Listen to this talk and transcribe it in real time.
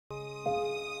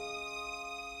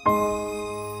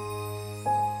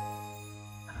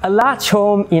A large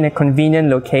home in a convenient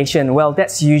location, well,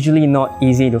 that's usually not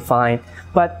easy to find.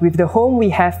 But with the home we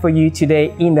have for you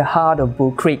today in the heart of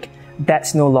Bull Creek,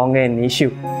 that's no longer an issue.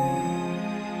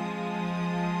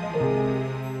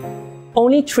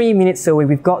 Only 3 minutes away,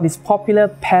 we've got this popular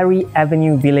Parry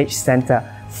Avenue Village Centre,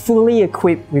 fully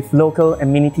equipped with local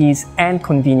amenities and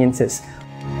conveniences.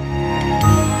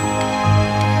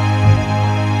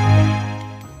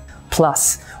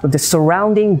 Plus, with the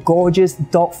surrounding gorgeous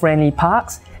dog-friendly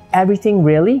parks, everything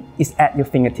really is at your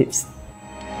fingertips.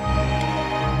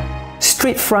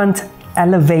 Street front,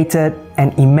 elevated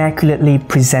and immaculately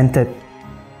presented.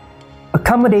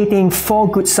 Accommodating 4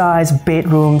 good-sized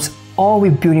bedrooms, all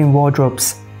with built-in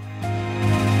wardrobes.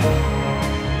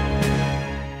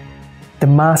 The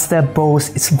master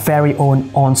boasts its very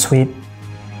own ensuite.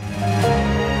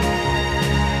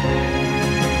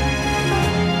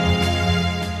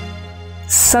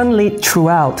 Sunlit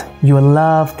throughout, you will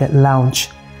love that lounge.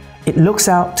 It looks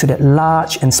out to that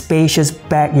large and spacious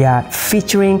backyard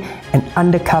featuring an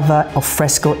undercover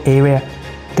alfresco area.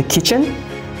 The kitchen?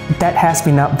 That has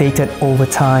been updated over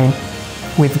time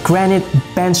with granite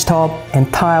benchtop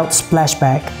and tiled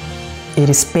splashback. It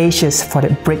is spacious for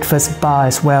the breakfast bar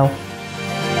as well.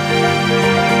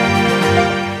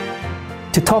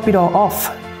 To top it all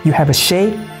off, you have a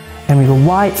shade, and with a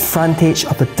wide frontage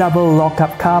of the double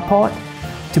lock-up carport,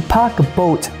 to park a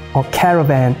boat or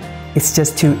caravan, it's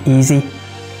just too easy.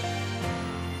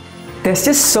 There's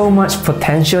just so much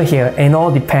potential here, and it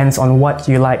all depends on what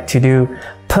you like to do.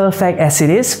 Perfect as it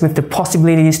is, with the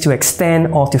possibilities to extend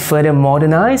or to further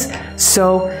modernize.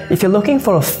 So if you're looking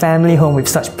for a family home with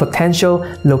such potential,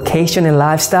 location and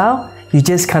lifestyle, you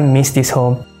just can't miss this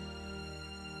home.